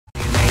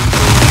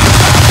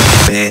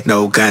hear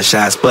no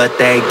gunshots, but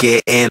they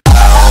getting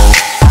low,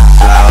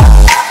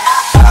 low,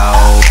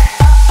 low,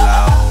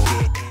 low.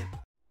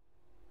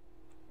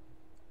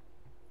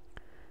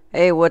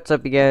 Hey, what's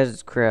up you guys,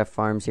 it's Craft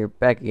Farms here,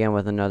 back again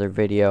with another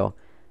video.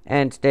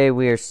 And today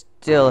we are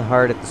still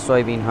hard at the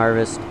soybean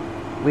harvest.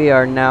 We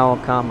are now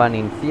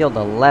combining field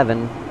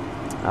 11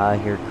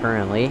 here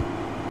currently.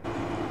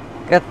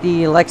 Got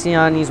the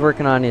Lexion, he's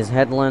working on his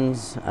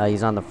headlands.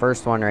 He's on the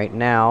first one right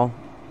now.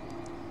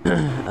 We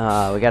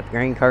got the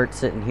grain cart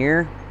sitting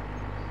here,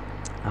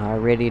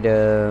 ready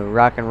to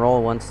rock and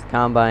roll once the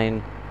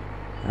combine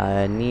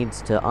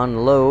needs to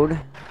unload.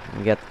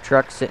 We got the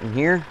truck sitting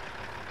here.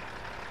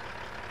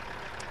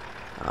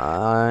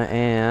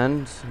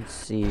 And let's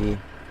see,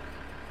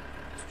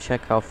 let's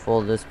check how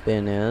full this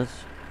bin is.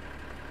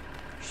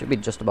 Should be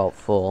just about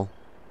full.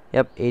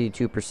 Yep,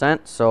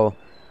 82%. So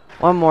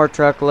one more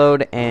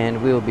truckload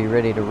and we will be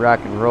ready to rock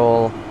and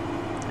roll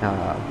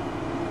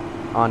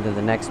onto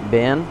the next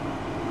bin.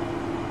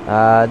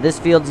 This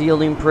field's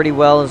yielding pretty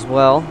well as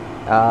well.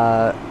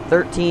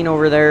 13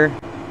 over there.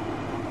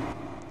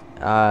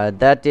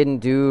 That didn't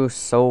do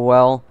so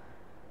well.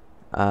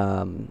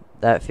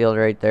 That field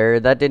right there,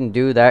 that didn't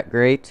do that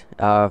great.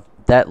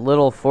 That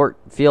little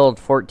field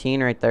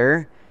 14 right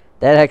there,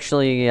 that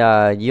actually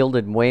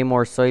yielded way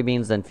more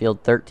soybeans than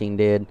field 13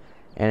 did,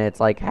 and it's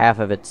like half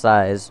of its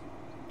size.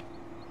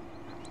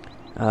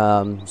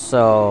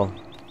 So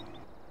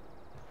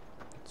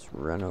let's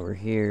run over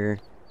here.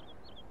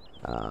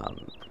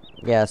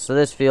 Yeah, so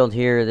this field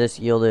here, this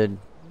yielded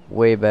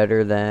way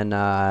better than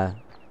the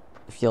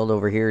field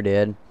over here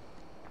did.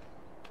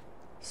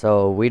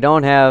 So we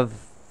don't have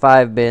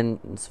 5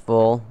 bins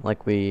full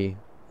like I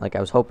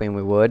was hoping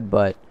we would,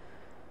 but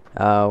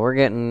we're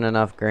getting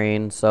enough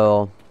grain,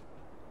 so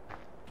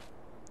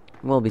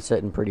we'll be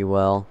sitting pretty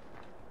well.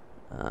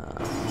 Good.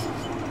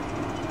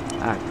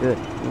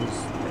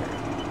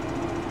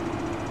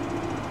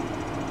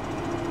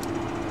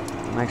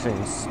 I'm actually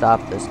going to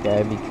stop this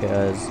guy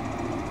because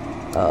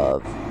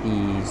of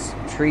these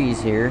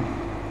trees here.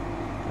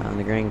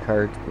 The grain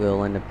cart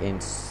will end up getting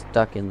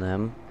stuck in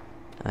them.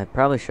 I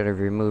probably should have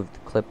removed the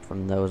clip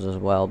from those as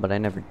well, but I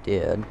never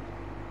did.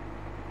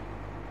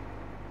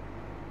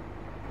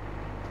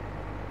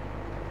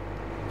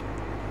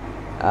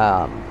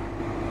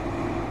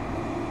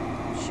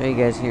 Show you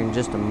guys here in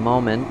just a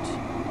moment.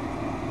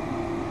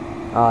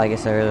 Oh, I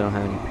guess I really don't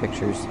have any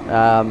pictures.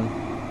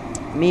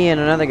 Me and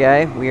another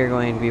guy, we are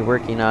going to be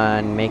working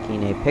on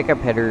making a pickup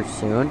header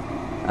soon.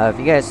 If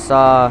you guys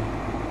saw,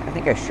 I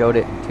think I showed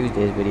it in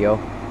Tuesday's video,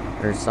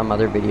 or some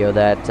other video,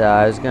 that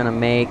I was going to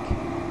make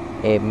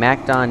a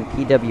MacDon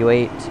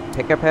PW8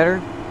 pickup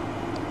header.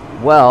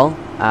 Well,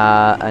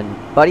 a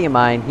buddy of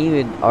mine, he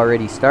had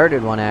already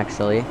started one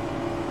actually,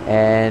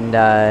 and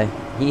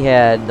he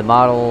had the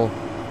model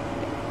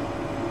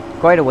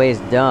quite a ways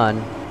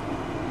done.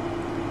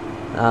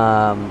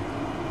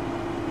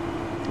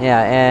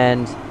 Yeah,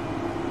 and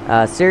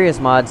Serious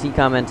Mods, he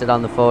commented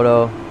on the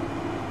photo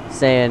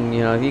saying,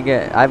 you know, if you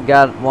get, I've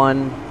got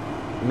one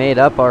made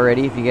up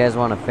already if you guys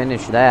want to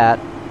finish that.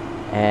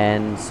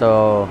 And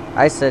so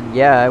I said,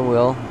 yeah, I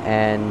will.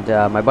 And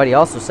my buddy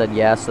also said,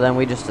 yeah. So then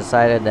we just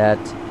decided that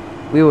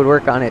we would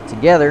work on it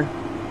together.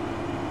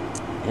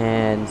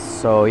 And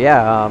so,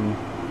 yeah,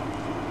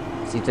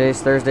 see,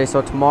 today's Thursday,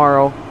 so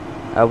tomorrow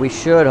we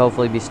should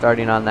hopefully be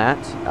starting on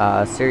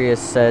that. Sirius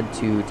said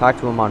to talk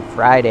to him on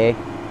Friday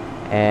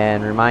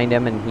and remind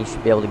him, and he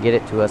should be able to get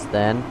it to us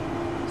then.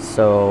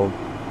 So,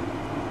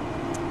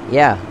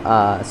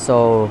 yeah,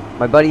 so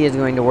my buddy is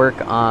going to work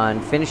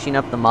on finishing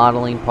up the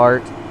modeling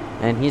part,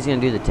 and he's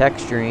going to do the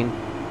texturing,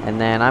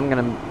 and then I'm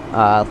going to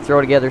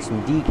throw together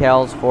some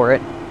decals for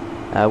it,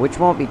 which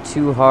won't be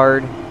too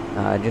hard.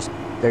 Just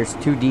there's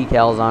 2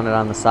 decals on it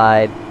on the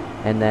side,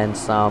 and then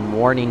some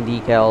warning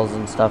decals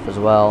and stuff as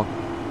well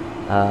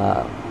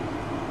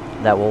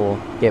that will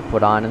get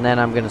put on, and then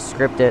I'm going to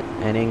script it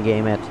and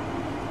in-game it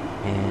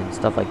and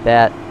stuff like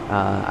that.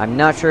 I'm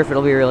not sure if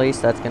it'll be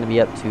released. That's going to be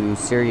up to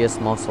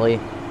Sirius mostly,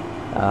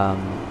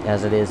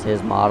 as it is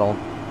his model.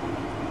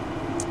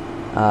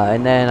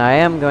 And then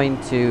I'm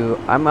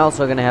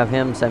also going to have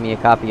him send me a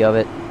copy of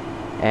it,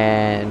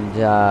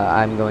 and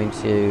I'm going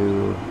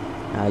to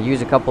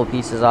use a couple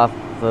pieces off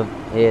of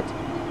it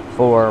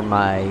for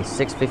my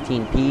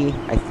 615p,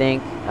 I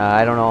think.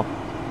 I don't know.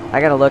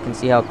 I got to look and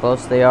see how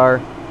close they are,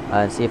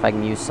 and see if I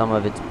can use some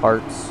of its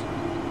parts,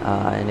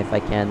 and if I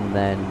can,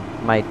 then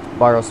might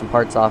borrow some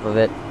parts off of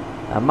it.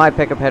 My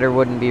pickup header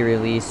wouldn't be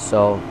released,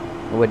 so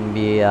it wouldn't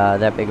be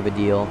that big of a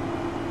deal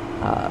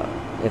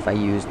if I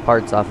used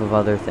parts off of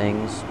other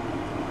things.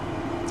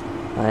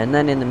 And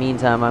then in the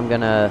meantime, I'm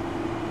going to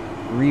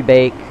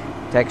rebake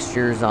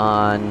textures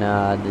on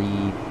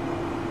the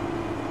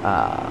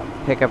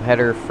pickup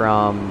header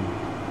from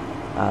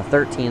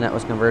 13 that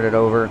was converted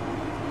over,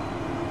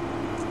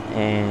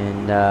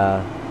 and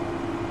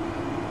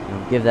you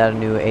know, give that a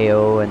new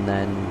AO, and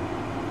then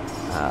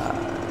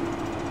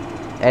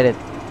edit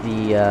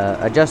the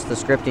adjust the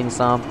scripting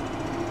some,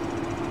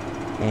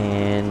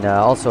 and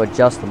also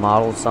adjust the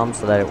model some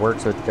so that it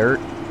works with dirt.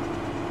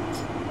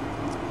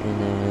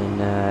 and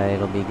then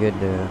it'll be good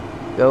to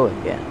go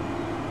again.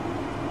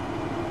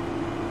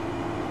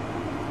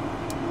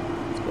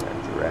 Let's get our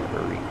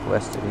driver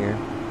requested here.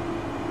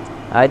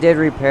 I did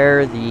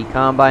repair the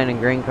combine and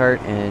grain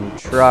cart and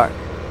truck.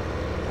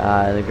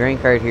 The grain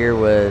cart here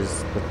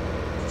was...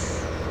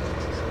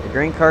 The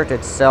grain cart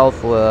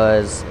itself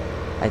was,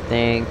 I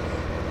think...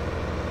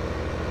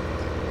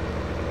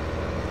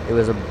 It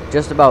was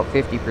just about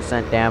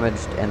 50%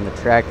 damaged, and the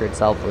tractor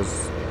itself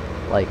was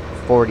like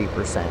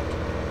 40%.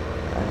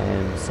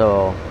 And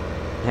so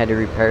I had to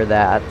repair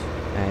that,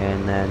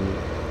 and then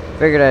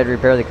figured I'd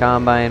repair the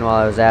combine while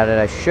I was at it.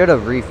 I should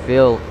have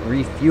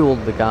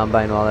refueled the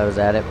combine while I was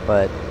at it,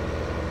 but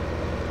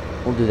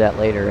we'll do that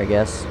later, I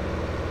guess.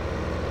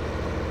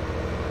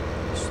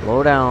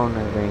 Slow down,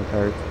 our grain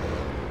cart.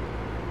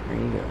 There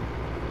you go.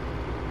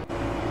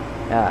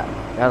 Yeah,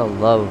 gotta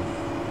love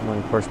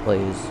when horseplay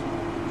is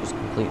just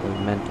completely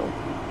mental.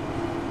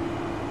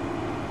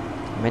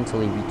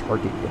 Mentally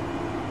retarded.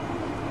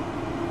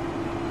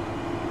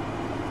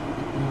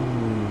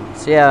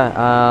 So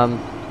yeah,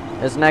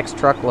 this next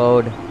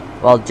truckload,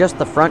 well, just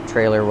the front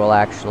trailer will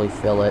actually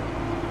fill it.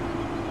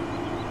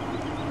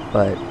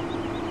 But,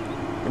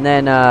 and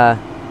then,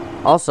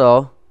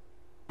 also,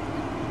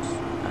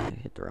 I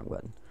hit the wrong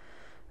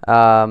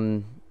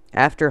button.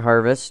 After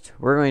harvest,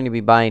 we're going to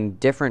be buying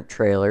different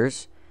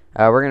trailers.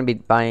 We're going to be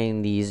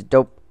buying these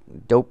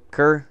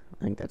Dopeker,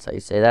 I think that's how you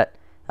say that,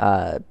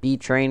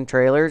 B-train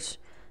trailers.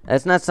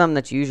 That's not something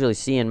that you usually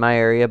see in my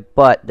area,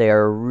 but they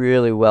are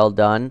really well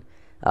done.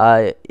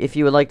 If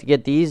you would like to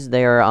get these,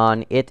 they are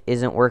on It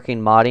Isn't Working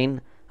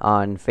Modding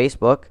on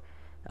Facebook.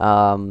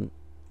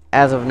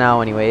 As of now,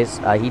 anyways.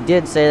 He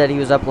did say that he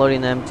was uploading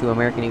them to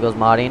American Eagles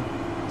Modding.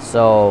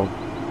 So,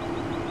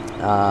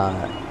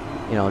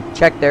 you know,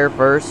 check there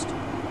first.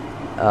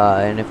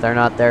 And if they're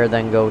not there,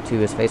 then go to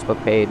his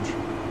Facebook page.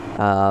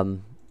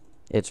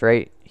 It's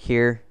right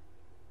here.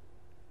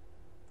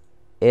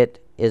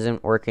 It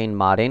Isn't Working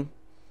Modding.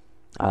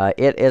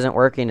 It Isn't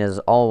Working is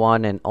all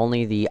one, and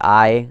only the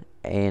I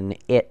and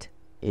it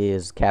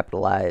is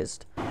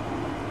capitalized.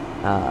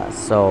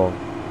 So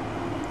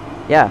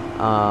yeah,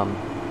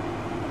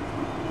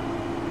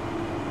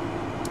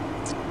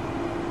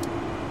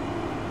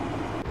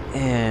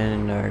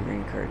 and our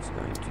green card's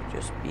going to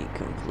just be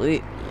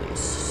completely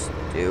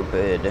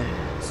stupid.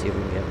 Let's see if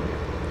we can get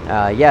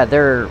them. Yeah,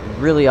 they're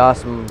really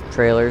awesome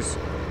trailers.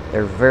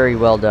 They're very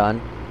well done.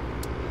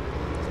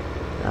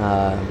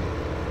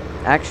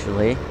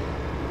 Actually,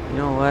 you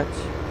know what?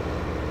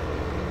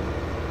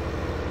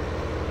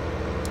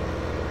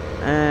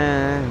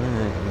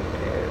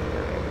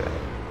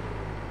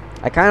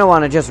 I kind of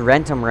want to just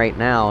rent them right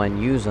now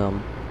and use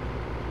them.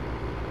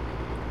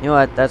 You know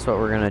what? That's what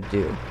we're going to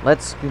do.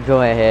 Let's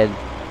go ahead.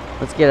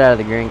 Let's get out of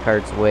the grain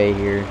cart's way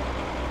here.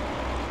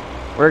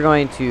 We're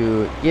going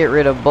to get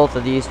rid of both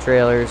of these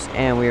trailers,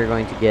 and we are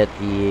going to get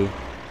the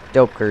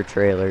Dopeker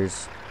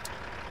trailers.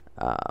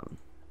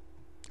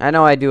 I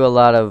know I do a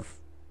lot of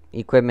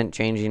equipment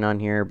changing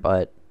on here,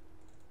 but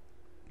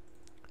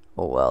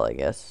oh well, I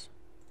guess.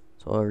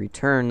 So we'll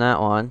return that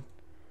one,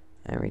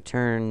 and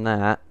return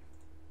that.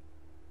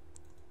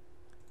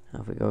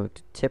 Now if we go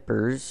to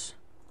tippers,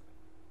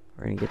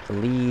 we're going to get the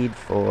lead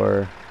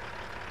for,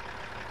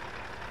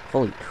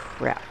 holy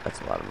crap,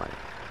 that's a lot of money,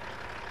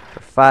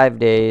 for 5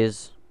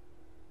 days.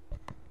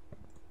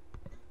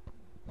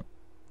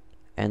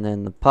 And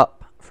then the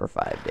pup for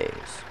 5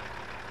 days.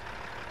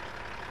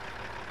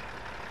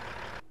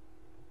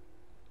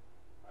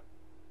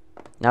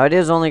 Now it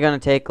is only going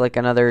to take like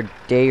another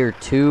day or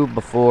two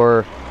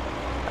before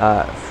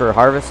for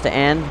harvest to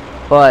end,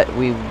 but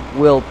we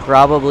will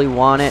probably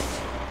want it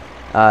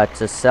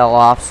to sell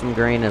off some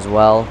grain as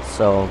well.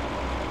 So,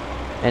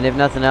 and if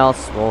nothing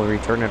else, we'll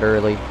return it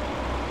early.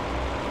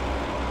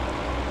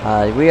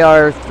 We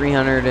are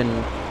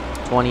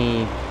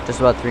 320, just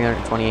about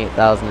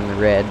 328,000 in the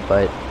red,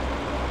 but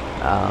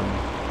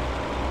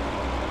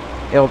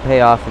it'll pay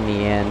off in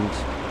the end.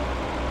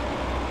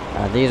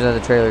 These are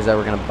the trailers that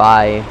we're going to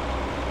buy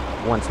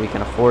once we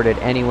can afford it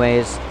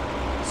anyways.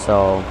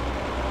 So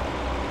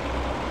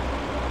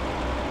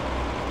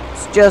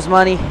it's just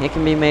money. It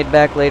can be made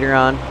back later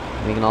on.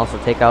 We can also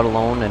take out a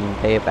loan and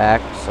pay it back.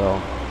 So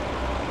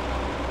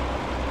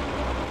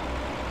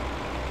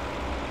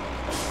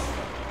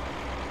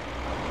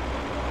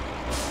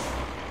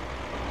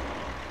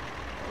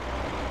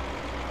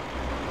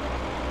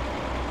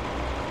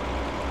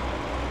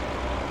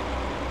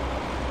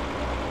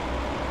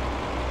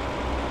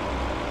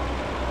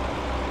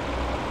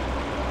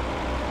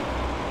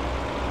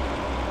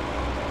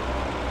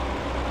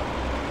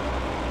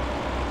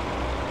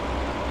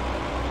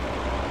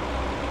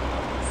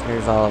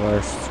here's all of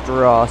our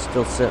straw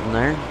still sitting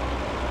there.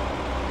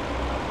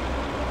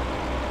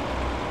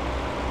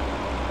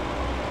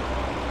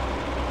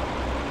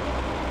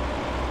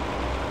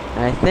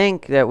 And I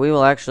think that we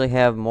will actually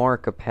have more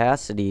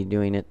capacity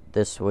doing it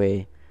this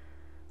way.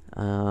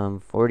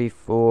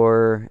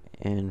 44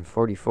 and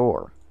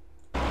 44.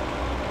 So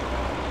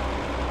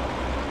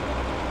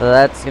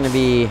that's going to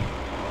be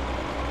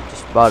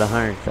just about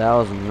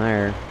 100,000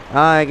 there.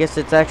 I guess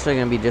it's actually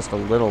going to be just a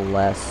little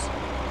less,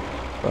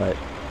 but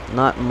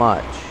not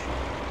much.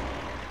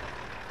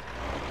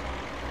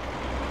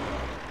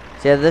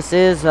 So yeah, this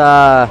is,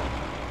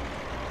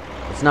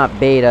 it's not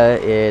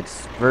beta,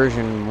 it's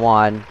version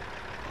 1.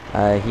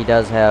 He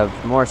does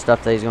have more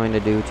stuff that he's going to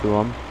do to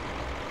him,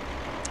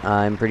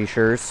 I'm pretty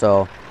sure.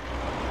 So,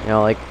 you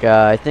know, like,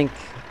 I think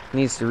he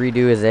needs to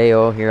redo his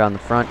AO here on the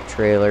front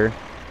trailer.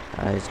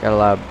 He's got a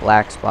lot of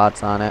black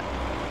spots on it.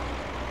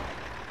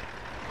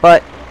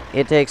 But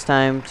it takes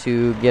time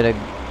to get a,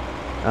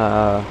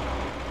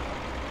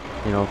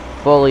 you know,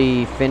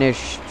 fully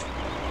finished,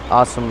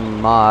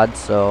 awesome mod,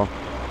 so...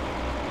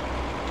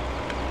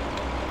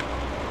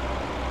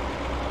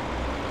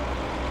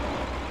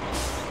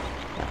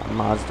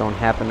 mods don't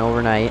happen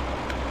overnight.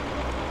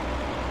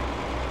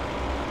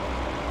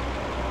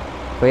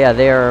 But yeah,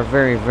 they are a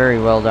very, very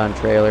well done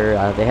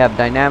trailer. They have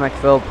dynamic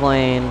fill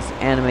planes,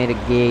 animated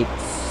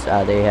gates,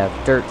 they have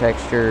dirt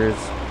textures,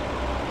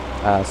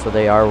 so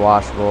they are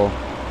washable.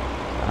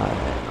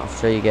 And I'll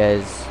show you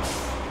guys.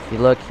 If you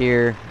look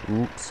here,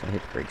 oops, I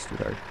hit the brakes too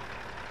hard.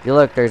 If you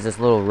look, there's this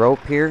little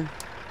rope here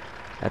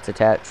that's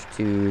attached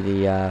to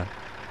the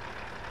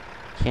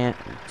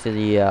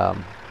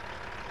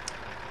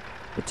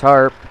the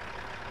tarp,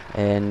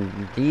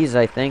 and these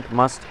I think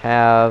must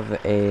have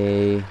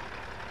a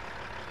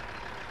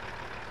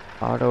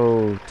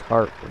auto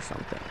tarp or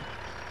something.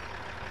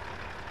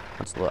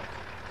 Let's look.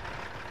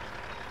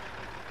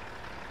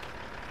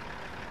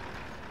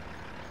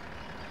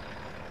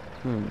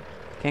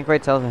 Can't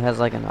quite tell if it has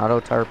like an auto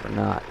tarp or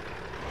not.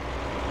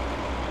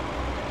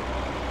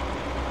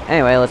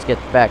 Anyway, let's get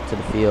back to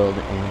the field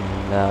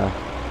and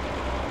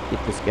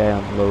get this guy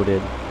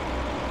unloaded.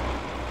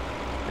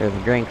 There's the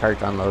grain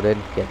cart unloaded.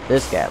 Get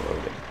this guy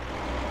loaded.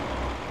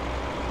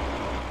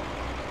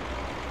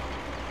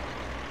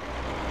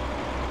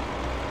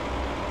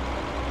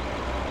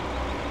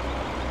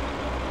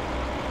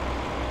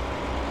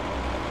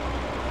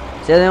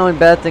 See, the only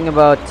bad thing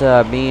about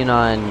being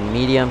on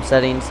medium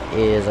settings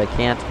is I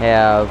can't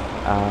have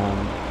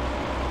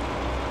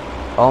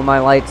all my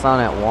lights on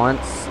at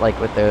once. Like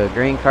with the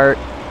grain cart,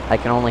 I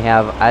can only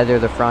have either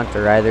the front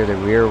or either the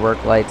rear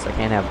work lights. I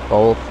can't have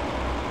both.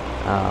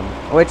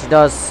 Which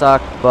does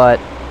suck, but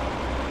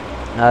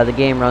the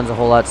game runs a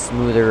whole lot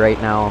smoother right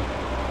now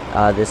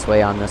this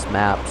way on this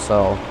map.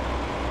 So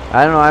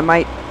I don't know, I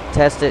might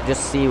test it,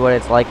 just see what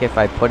it's like if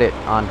I put it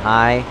on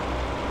high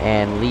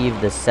and leave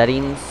the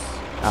settings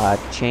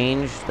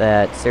change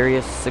that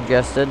Sirius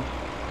suggested.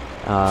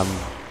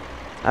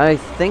 I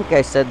think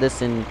I said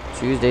this in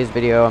Tuesday's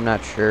video, I'm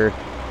not sure,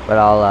 but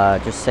I'll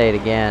just say it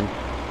again.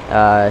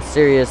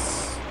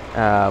 Sirius,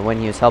 when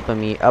he was helping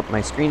me up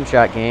my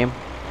screenshot game,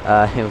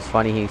 it was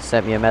funny, he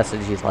sent me a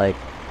message, he's like,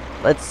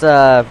 let's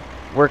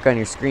work on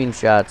your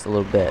screenshots a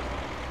little bit.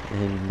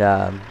 And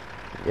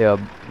you know,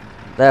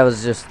 that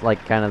was just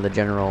like kind of the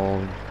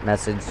general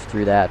message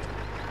through that.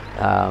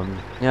 You know,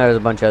 there's a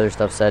bunch of other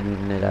stuff said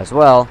in it as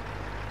well,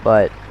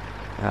 but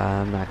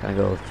I'm not going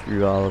to go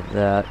through all of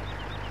that.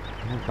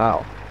 Oh,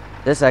 wow,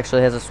 this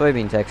actually has a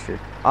soybean texture.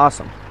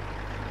 Awesome.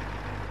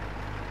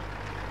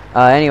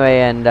 Anyway,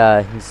 and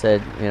he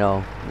said, you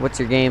know, what's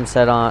your game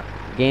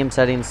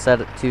settings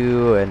set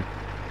to? And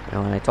you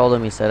know, when I told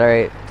him, he said, all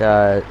right,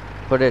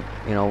 put it,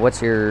 you know,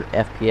 what's your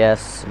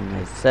FPS? And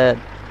I said,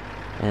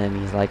 and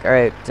he's like, all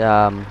right,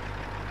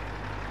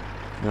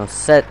 you know,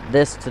 set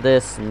this to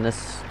this and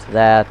this to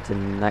that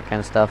and that kind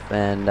of stuff.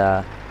 And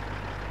get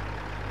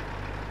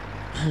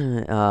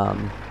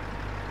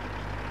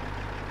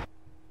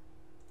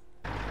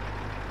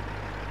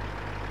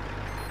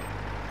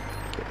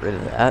rid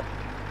of that.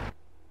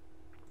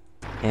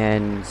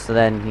 And so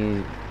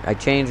then I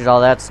changed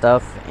all that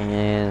stuff,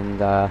 and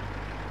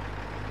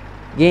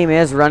game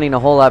is running a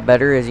whole lot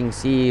better. As you can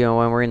see, you know,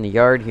 when we're in the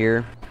yard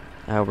here,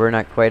 we're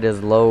not quite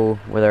as low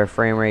with our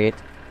frame rate.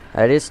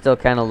 It is still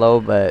kind of low,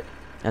 but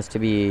that's to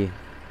be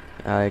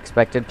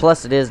expected.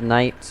 Plus, it is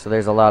night, so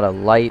there's a lot of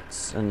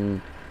lights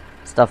and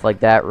stuff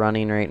like that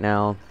running right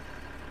now.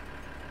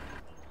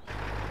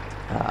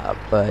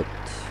 But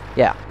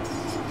yeah.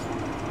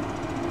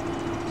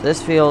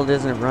 This field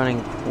isn't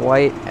running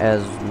quite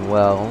as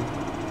well.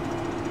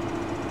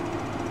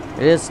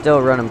 It is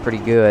still running pretty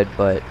good,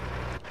 but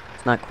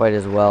it's not quite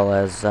as well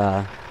as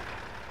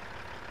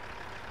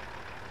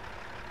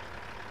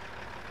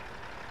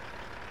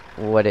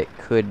what it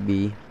could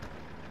be.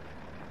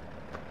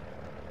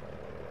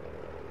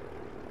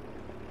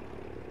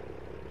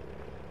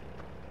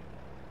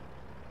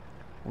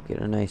 We'll get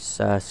a nice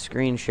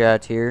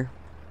screenshot here.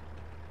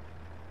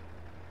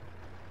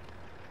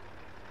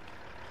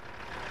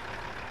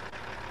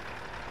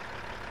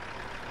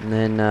 And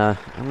then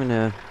I'm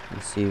gonna,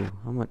 let's see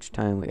how much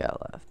time we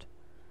got left.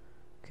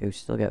 Okay, we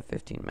still got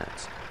 15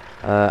 minutes.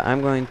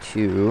 I'm going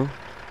to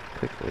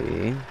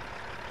quickly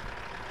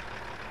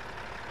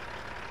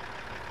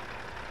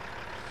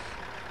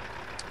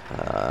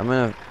I'm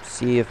gonna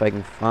see if I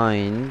can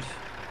find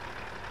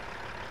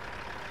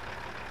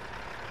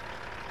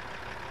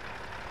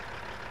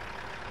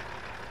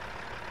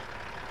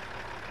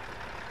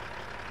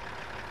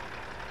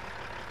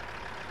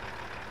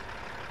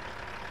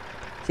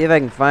see if I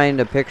can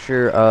find a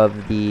picture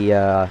of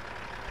the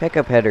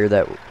pickup header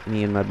that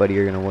me and my buddy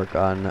are going to work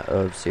on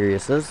of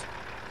Sirius's.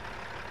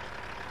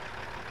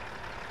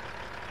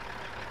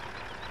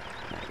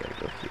 I gotta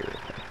go here.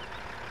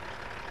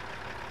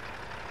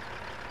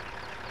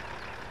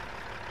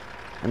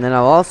 And then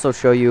I'll also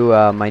show you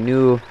my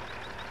new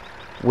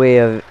way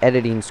of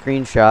editing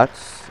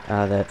screenshots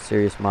that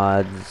Sirius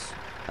Mods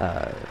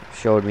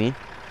showed me.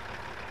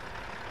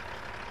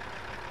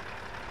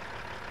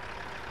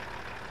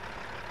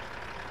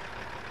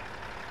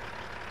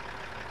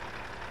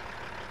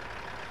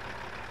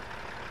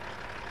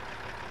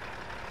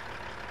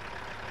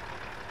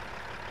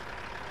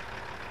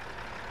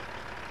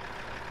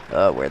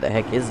 Where the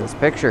heck is this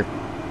picture?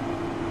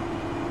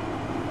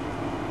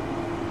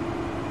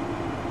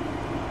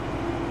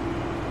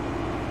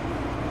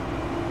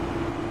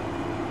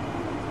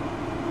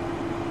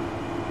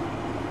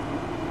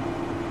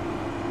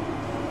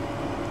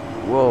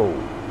 Whoa.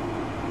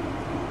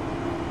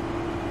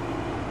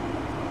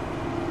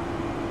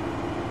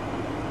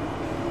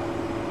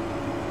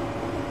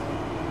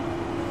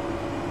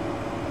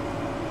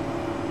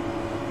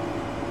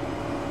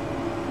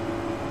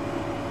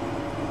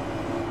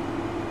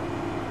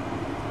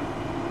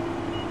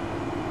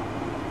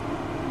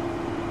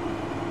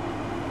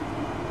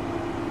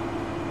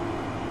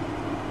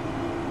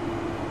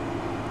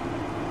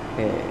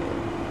 Okay,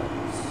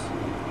 let's see.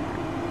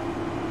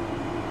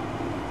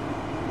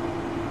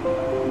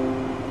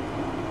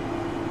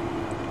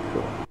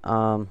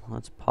 Cool.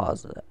 Let's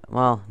pause it.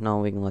 Well, no,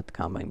 we can let the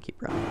combine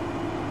keep running.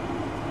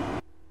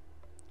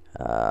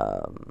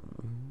 I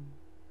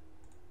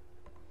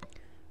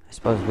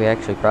suppose we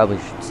actually probably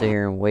should sit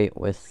here and wait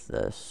with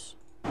this.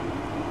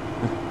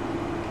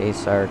 In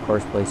case our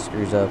course play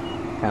screws up,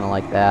 kind of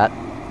like that.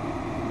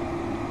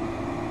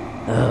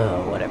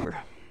 Whatever.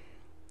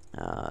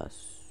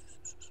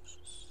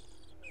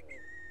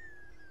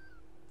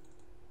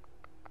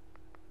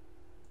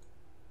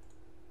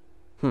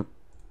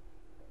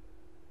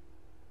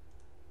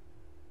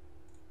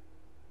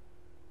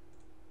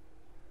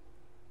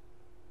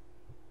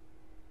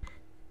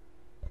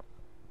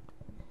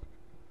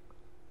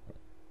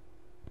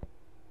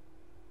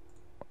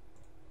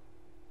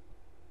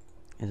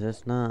 Is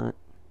this not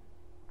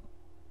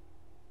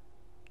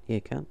the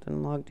account that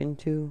I'm logged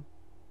into?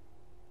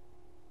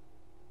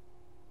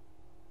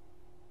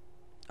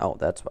 Oh,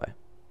 that's why.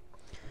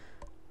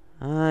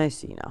 I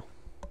see now.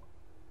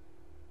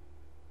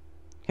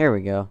 Here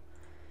we go.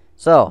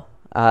 So,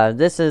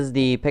 this is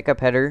the pickup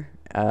header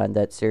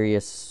that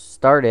Sirius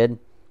started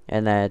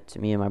and that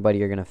me and my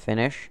buddy are going to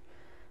finish.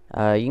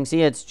 You can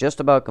see it's just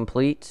about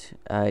complete.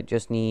 It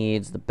just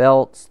needs the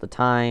belts, the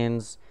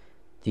tines,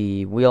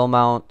 the wheel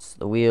mounts,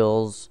 the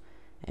wheels,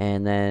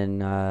 and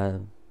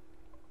then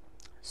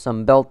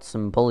some belts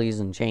and pulleys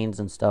and chains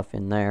and stuff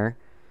in there.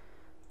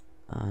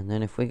 And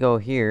then if we go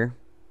here,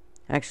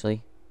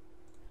 actually,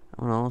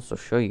 I want to also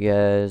show you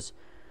guys,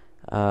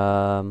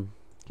 can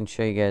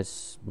show you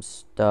guys some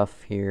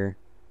stuff here.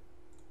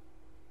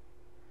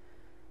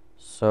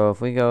 So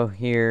if we go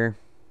here,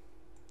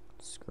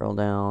 scroll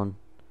down,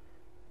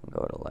 and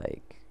go to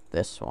like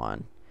this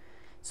one.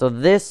 So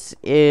this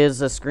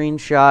is a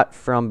screenshot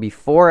from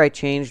before I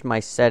changed my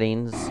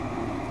settings.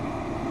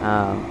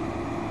 Oh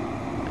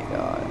my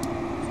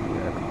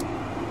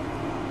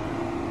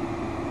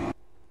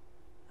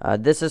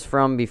god. This is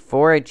from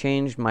before I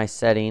changed my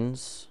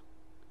settings.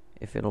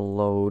 If it'll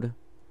load.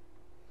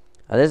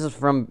 This is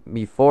from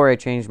before I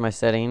changed my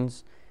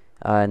settings.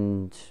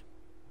 And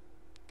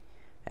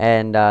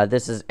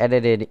this is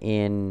edited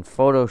in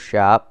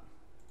Photoshop.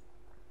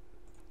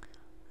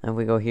 And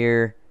we go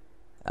here.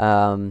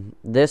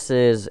 This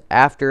is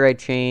after I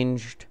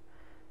changed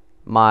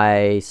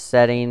my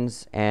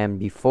settings and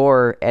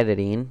before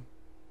editing.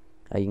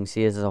 You can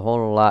see this is a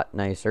whole lot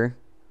nicer.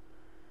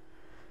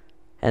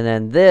 And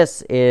then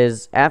this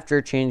is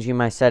after changing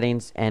my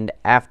settings and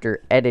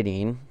after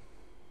editing.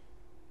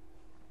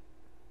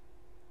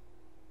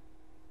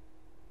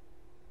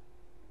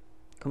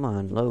 Come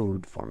on,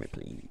 load for me,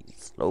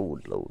 please.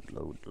 Load, load,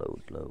 load,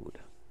 load, load.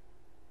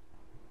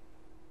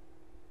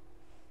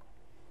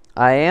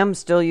 I am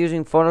still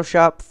using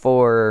Photoshop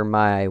for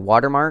my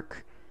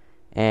watermark.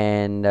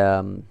 And,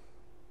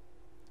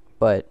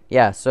 but,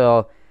 yeah,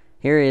 so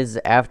here is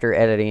after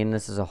editing.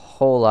 This is a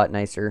whole lot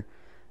nicer.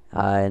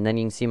 And then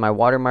you can see my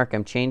watermark.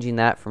 I'm changing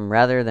that from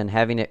rather than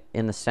having it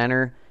in the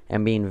center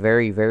and being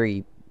very,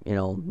 very, you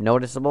know,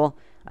 noticeable.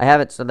 I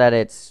have it so that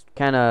it's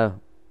kind of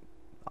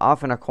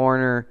off in a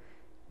corner,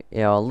 you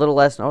know, a little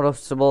less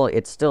noticeable.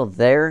 It's still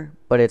there,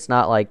 but it's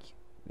not like,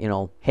 you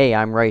know, hey,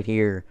 I'm right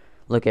here,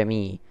 look at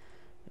me,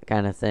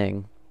 kind of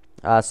thing.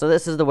 So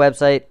this is the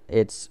website.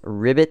 It's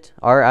ribbet,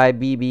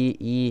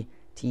 RIBBET.com.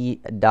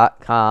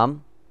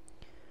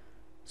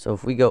 So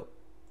if we go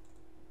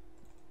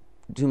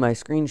to my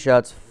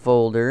screenshots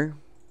folder.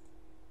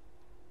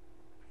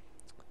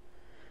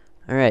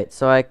 Alright,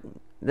 so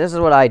this is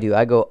what I do.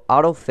 I go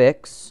auto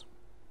fix,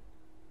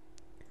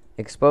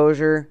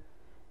 exposure,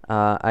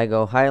 I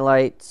go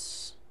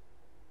highlights,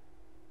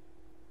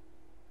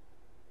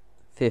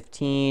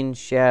 15,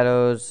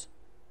 shadows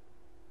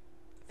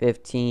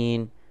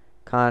 15,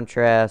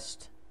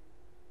 contrast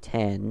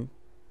 10.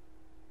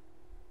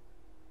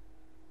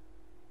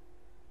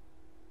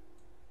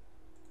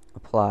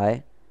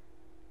 Apply.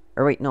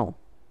 Or wait, no.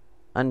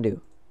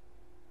 Undo.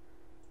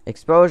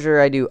 Exposure,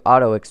 I do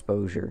auto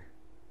exposure.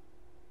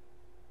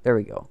 There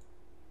we go.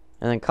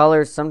 And then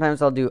colors, sometimes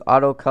I'll do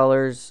auto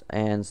colors,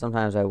 and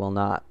sometimes I will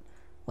not.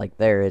 Like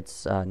there,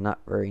 it's not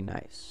very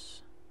nice.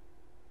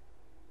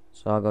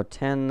 So I'll go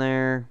 10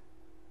 there.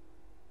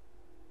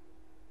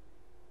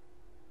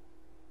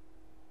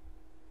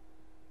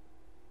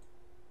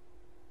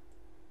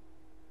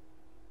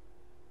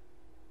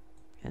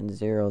 And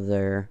 0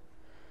 there.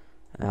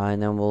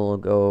 And then we'll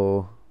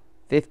go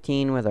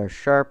 15 with our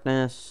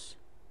sharpness.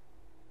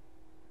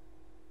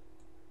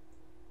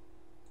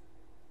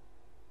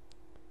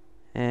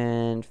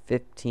 And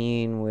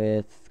 15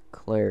 with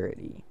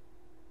clarity.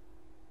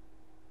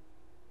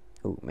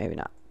 Ooh, maybe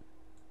not.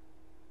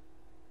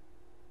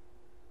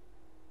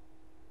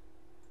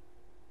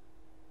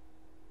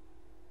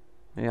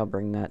 Maybe I'll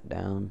bring that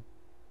down.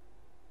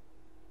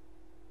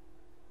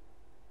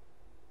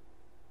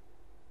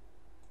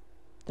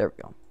 There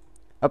we go.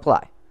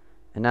 Apply.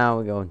 And now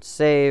we go and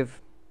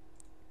save.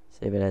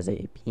 Save it as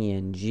a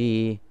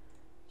PNG.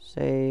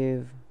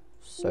 Save.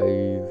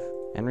 Save.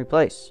 And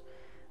replace.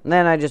 And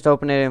then I just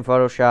open it in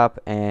Photoshop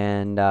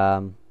and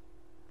add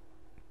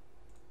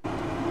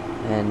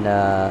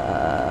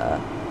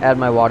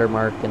my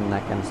watermark and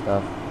that kind of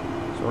stuff.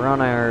 So we're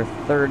on our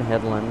third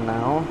headland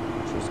now,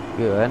 which is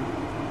good.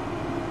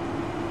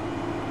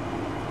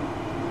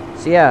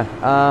 So yeah,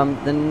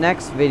 the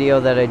next video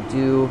that I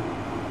do,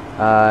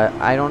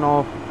 I don't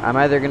know, I'm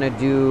either going to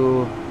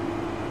do,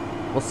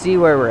 we'll see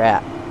where we're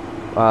at.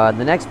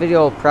 The next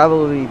video will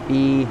probably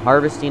be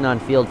harvesting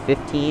on field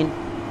 15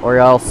 or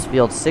else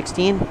field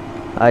 16.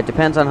 It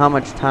depends on how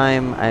much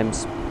time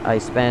I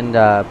spend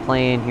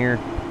playing here.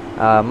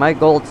 My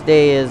goal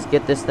today is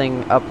get this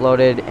thing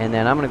uploaded, and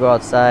then I'm going to go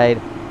outside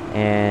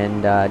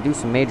and do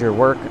some major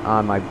work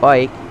on my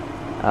bike.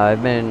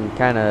 I've been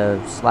kind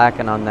of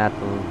slacking on that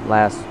the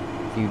last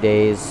few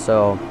days,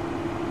 so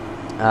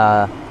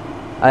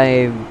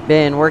I've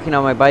been working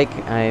on my bike.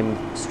 I'm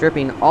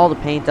stripping all the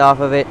paint off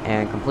of it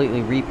and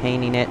completely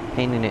repainting it,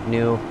 painting it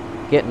new,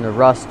 getting the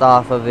rust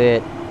off of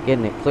it,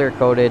 getting it clear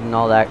coated and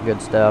all that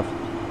good stuff.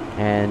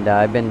 And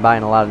I've been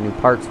buying a lot of new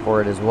parts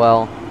for it as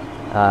well,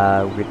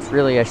 which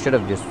really I should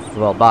have just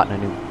bought a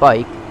new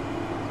bike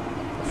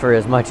for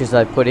as much as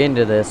I put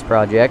into this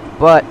project,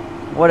 but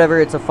whatever,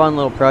 it's a fun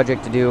little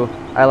project to do.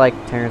 I like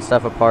tearing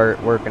stuff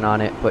apart, working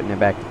on it, putting it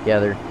back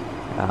together.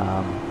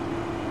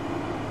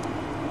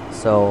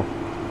 So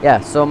yeah,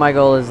 so my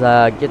goal is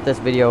get this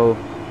video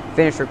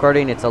finished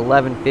recording. It's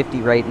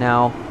 11:50 right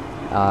now,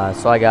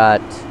 so I got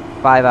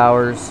 5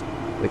 hours,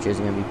 which is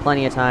going to be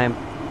plenty of time.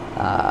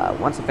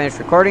 Once I finish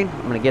recording,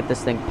 I'm going to get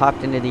this thing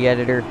popped into the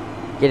editor,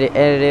 get it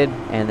edited,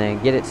 and then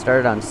get it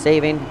started on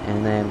saving.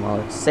 And then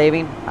while it's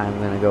saving, I'm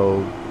going to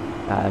go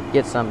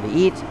get something to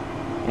eat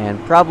and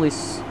probably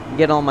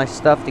get all my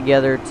stuff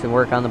together to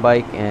work on the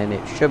bike, and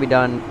it should be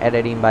done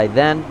editing by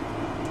then.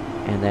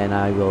 And then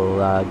I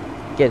will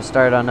get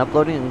started on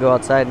uploading and go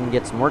outside and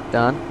get some work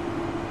done.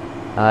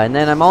 And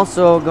then I'm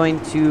also going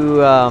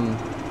to,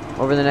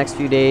 over the next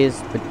few days,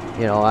 but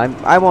you know,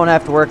 I won't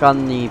have to work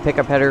on the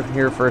pickup header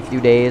here for a few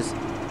days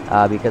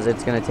because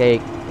it's going to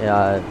take,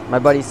 my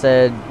buddy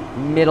said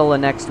middle of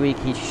next week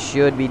he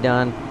should be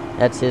done.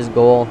 That's his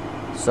goal,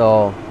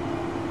 so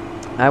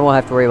I won't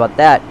have to worry about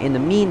that. In the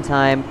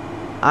meantime,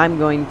 I'm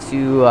going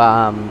to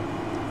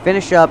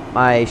finish up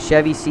my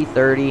Chevy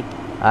C30.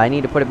 I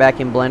need to put it back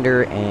in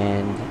Blender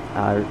and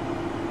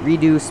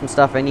redo some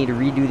stuff. I need to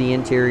redo the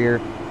interior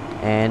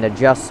and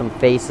adjust some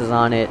faces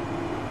on it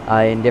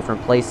in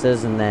different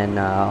places, and then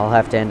I'll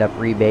have to end up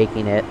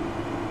rebaking it.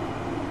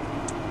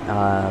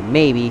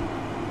 Maybe.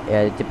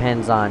 It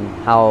depends on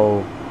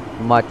how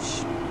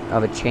much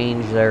of a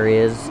change there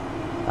is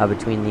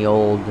between the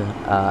old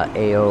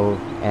AO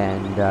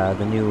and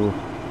the new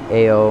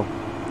AO.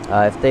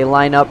 If they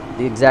line up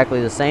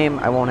exactly the same,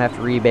 I won't have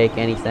to rebake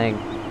anything.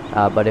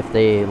 But if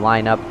they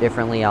line up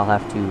differently, I'll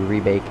have to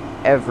rebake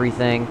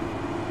everything.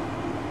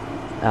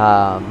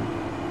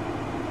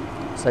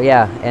 So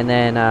yeah, and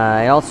then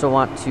I also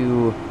want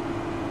to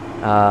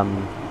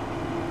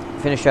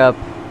finish up.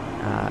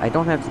 I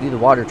don't have to do the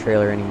water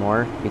trailer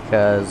anymore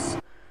because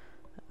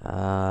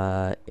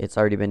it's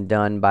already been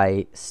done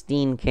by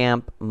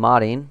Steenkamp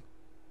Modding.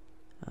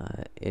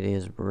 It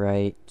is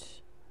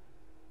right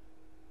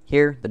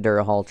here, the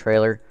Durahall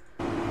trailer.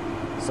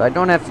 So I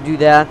don't have to do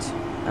that.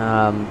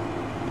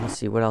 Let's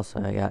see what else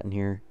I got in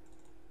here.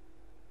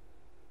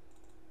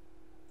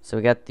 So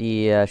we got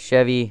the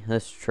Chevy.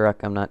 This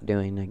truck I'm not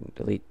doing. I can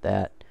delete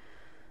that.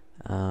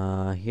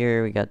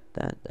 Here we got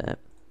that.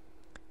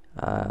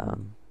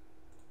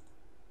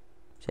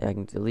 See, I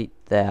can delete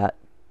that.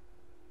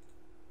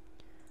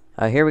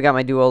 Here we got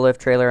my dual lift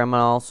trailer. I'm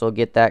gonna also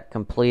get that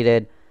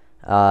completed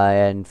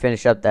and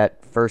finish up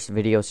that first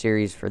video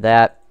series for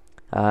that.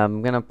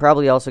 I'm gonna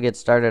probably also get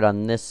started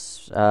on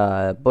this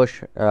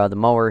the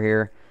mower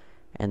here,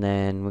 and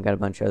then we got a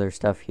bunch of other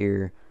stuff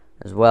here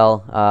as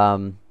well.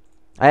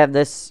 I have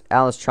this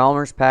Alice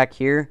Chalmers pack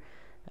here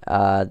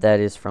that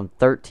is from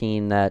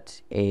 13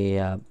 that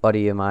a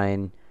buddy of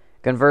mine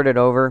converted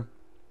over,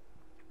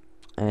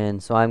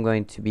 and so I'm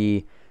going to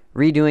be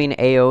redoing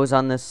AOs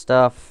on this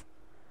stuff.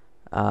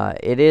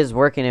 It is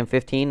working in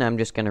 15. I'm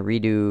just going to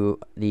redo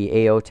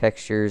the AO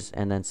textures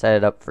and then set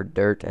it up for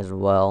dirt as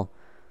well.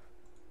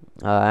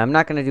 I'm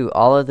not going to do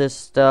all of this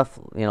stuff,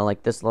 you know,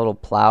 like this little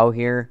plow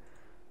here.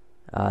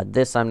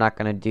 This I'm not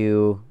going to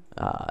do.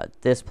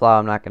 This plow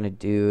I'm not going to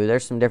do.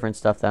 There's some different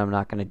stuff that I'm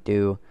not going to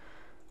do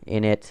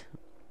in it.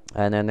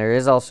 And then there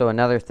is also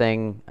another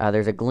thing.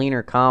 There's a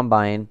Gleaner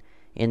combine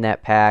in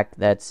that pack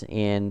that's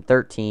in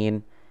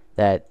 13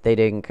 that they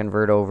didn't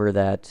convert over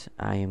that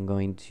I am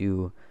going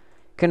to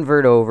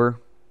convert over.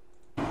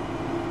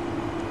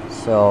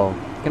 So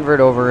convert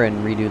over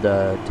and redo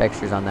the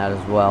textures on that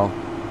as well.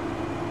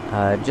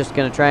 Just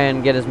gonna try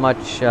and get as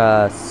much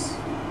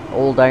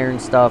old iron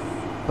stuff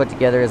put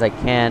together as I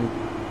can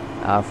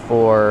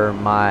for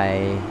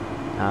my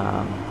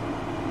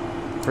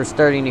for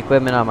starting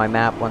equipment on my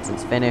map once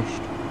it's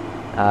finished.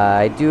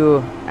 I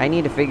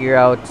need to figure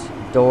out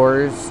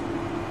doors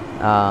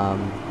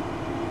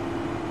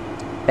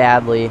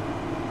badly. You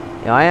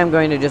know, I am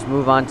going to just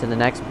move on to the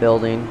next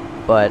building,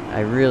 but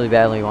I really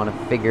badly want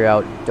to figure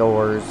out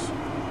doors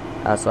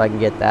so I can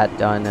get that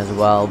done as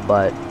well,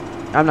 but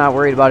I'm not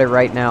worried about it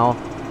right now.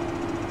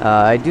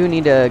 I do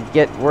need to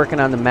get working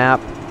on the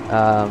map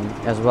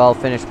as well,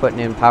 finish putting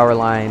in power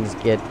lines,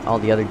 get all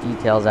the other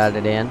details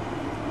added in.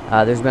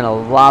 There's been a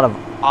lot of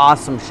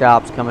awesome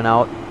shops coming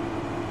out,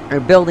 or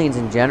buildings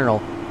in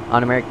general,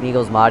 on American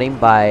Eagle's modding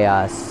by,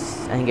 I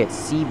think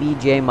it's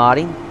CBJ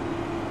Modding.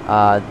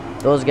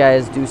 Those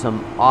guys do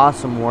some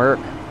awesome work.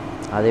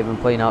 They've been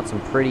putting out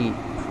some pretty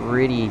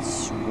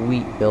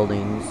sweet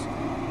buildings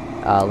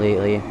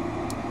lately.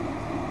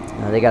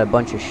 They got a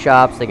bunch of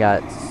shops. They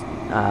got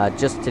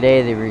just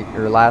today,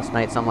 or last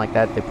night, something like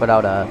that, they put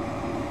out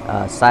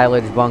a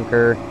silage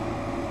bunker,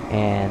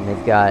 and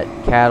they've got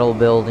cattle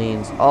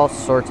buildings, all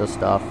sorts of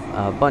stuff.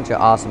 A bunch of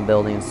awesome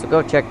buildings. So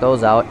go check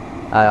those out.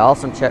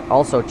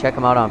 Also check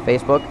them out on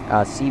Facebook,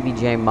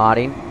 CBJ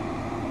Modding.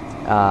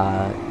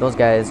 Those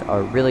guys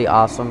are really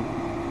awesome.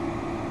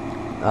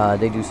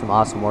 They do some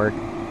awesome work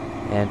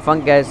and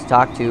fun guys to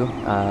talk to. You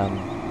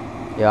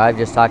know, I've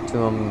just talked to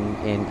them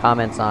in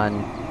comments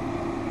on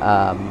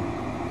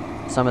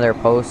some of their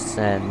posts,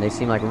 and they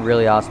seem like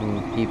really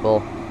awesome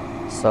people.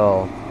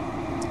 So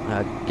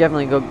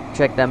definitely go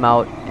check them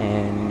out.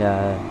 And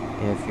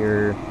if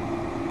you're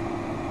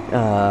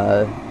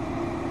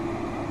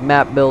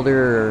map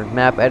builder or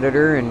map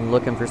editor and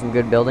looking for some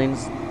good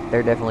buildings,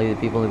 they're definitely the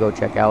people to go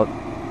check out.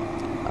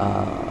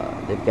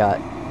 They've got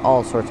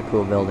all sorts of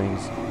cool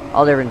buildings,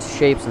 all different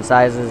shapes and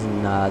sizes,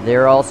 and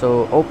they're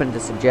also open to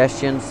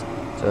suggestions.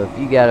 So if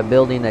you got a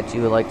building that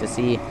you would like to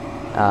see,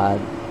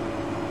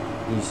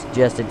 you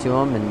suggest it to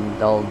them, and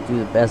they'll do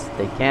the best that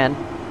they can,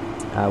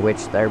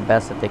 which their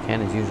best that they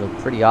can is usually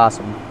pretty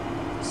awesome.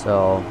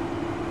 So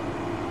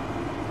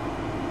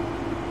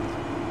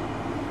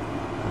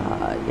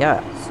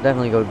yeah, so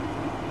definitely go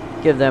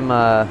give them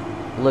a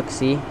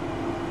look-see,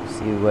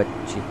 see what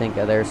you think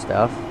of their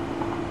stuff.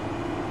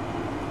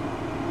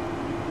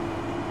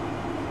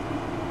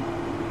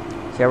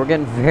 So yeah, we're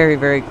getting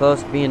very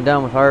close to being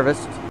done with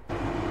harvest.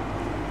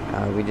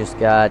 We just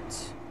got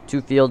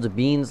 2 fields of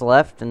beans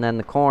left, and then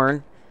the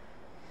corn.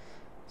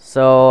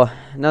 So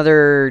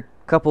another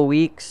couple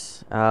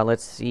weeks.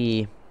 Let's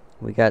see,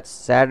 we got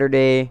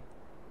Saturday,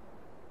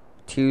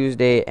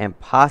 Tuesday, and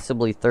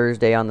possibly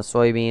Thursday on the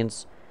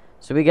soybeans.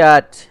 So we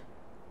got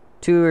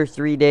 2 or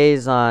 3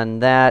 days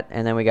on that,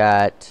 and then we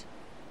got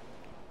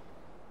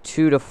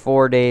 2 to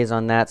 4 days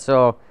on that.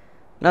 So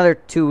another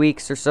 2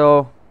 weeks or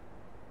so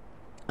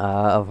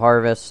of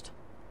harvest.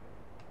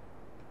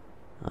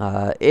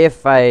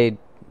 If I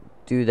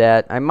do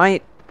that, I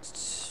might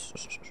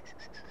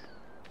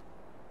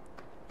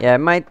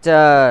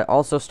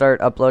also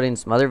start uploading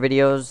some other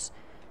videos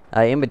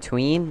in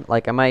between.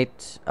 Like I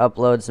might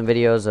upload some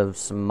videos of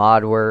some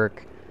mod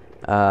work,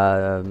 you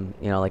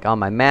know, like on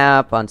my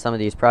map, on some of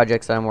these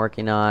projects that I'm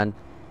working on,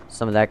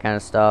 some of that kind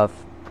of stuff.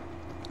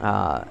 You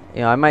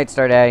know, I might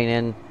start adding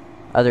in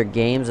other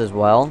games as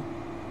well,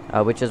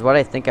 which is what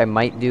I think I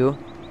might do.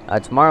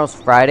 Tomorrow's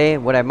Friday.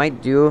 What I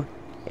might do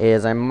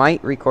is I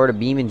might record a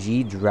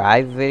BeamNG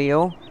Drive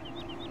video,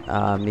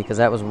 because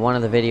that was one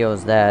of the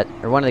videos that,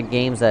 or one of the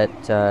games that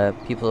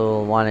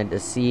people wanted to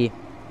see.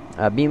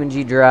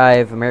 BeamNG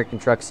Drive, American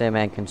Truck Sim,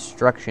 and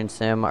Construction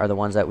Sim are the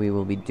ones that we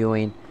will be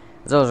doing.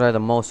 Those are the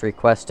most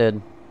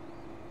requested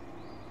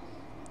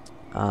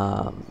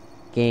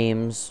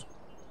games.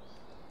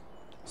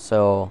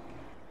 So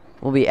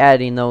we'll be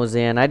adding those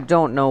in. I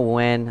don't know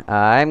when.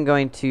 I'm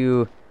going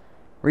to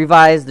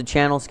revise the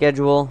channel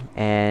schedule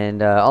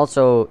and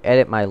also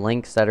edit my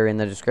links that are in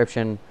the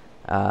description,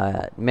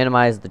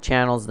 minimize the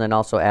channels, and then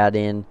also add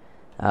in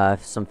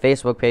some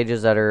Facebook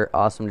pages that are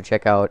awesome to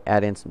check out,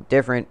 add in some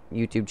different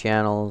YouTube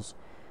channels,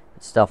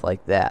 stuff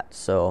like that.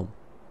 So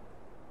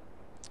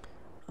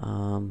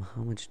how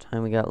much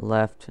time we got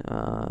left?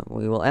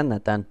 We will end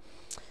that then.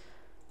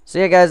 So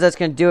yeah, guys, that's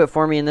going to do it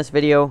for me in this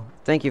video.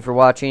 Thank you for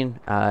watching.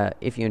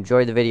 If you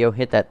enjoyed the video,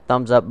 hit that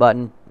thumbs up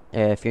button.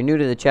 If you're new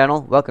to the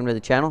channel, welcome to the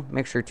channel.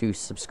 Make sure to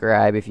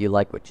subscribe if you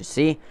like what you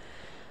see.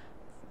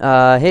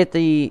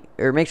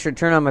 Make sure to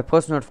turn on my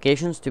post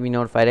notifications to be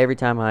notified every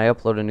time I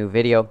upload a new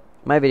video.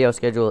 My video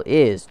schedule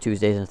is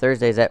Tuesdays and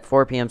Thursdays at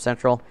 4 p.m.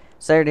 Central,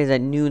 Saturdays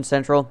at noon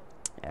Central.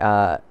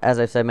 As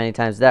I've said many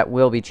times, that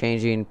will be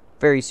changing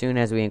very soon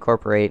as we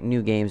incorporate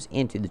new games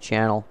into the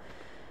channel.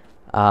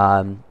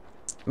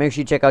 Make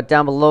sure you check out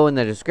down below in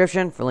the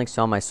description for links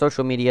to all my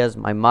social medias,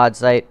 my mod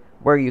site,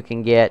 where you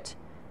can get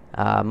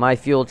my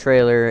fuel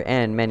trailer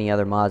and many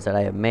other mods that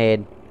I have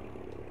made,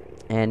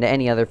 and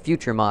any other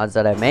future mods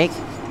that I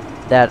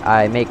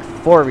make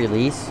for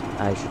release.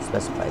 I should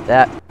specify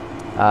that.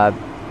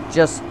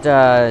 Just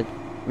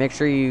make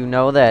sure you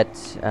know that,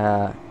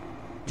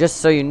 just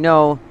so you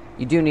know,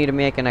 you do need to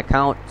make an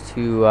account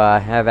to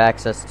have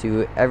access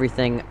to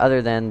everything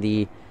other than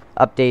the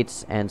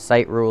updates and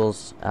site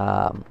rules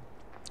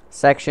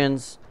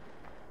sections.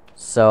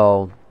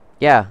 So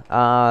yeah,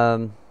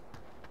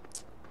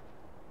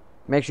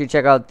 make sure you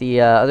check out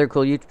the other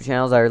cool YouTube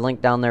channels that are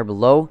linked down there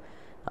below.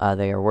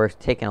 They are worth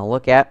taking a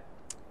look at,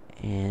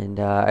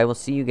 and I will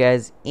see you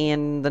guys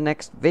in the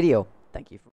next video. Thank you.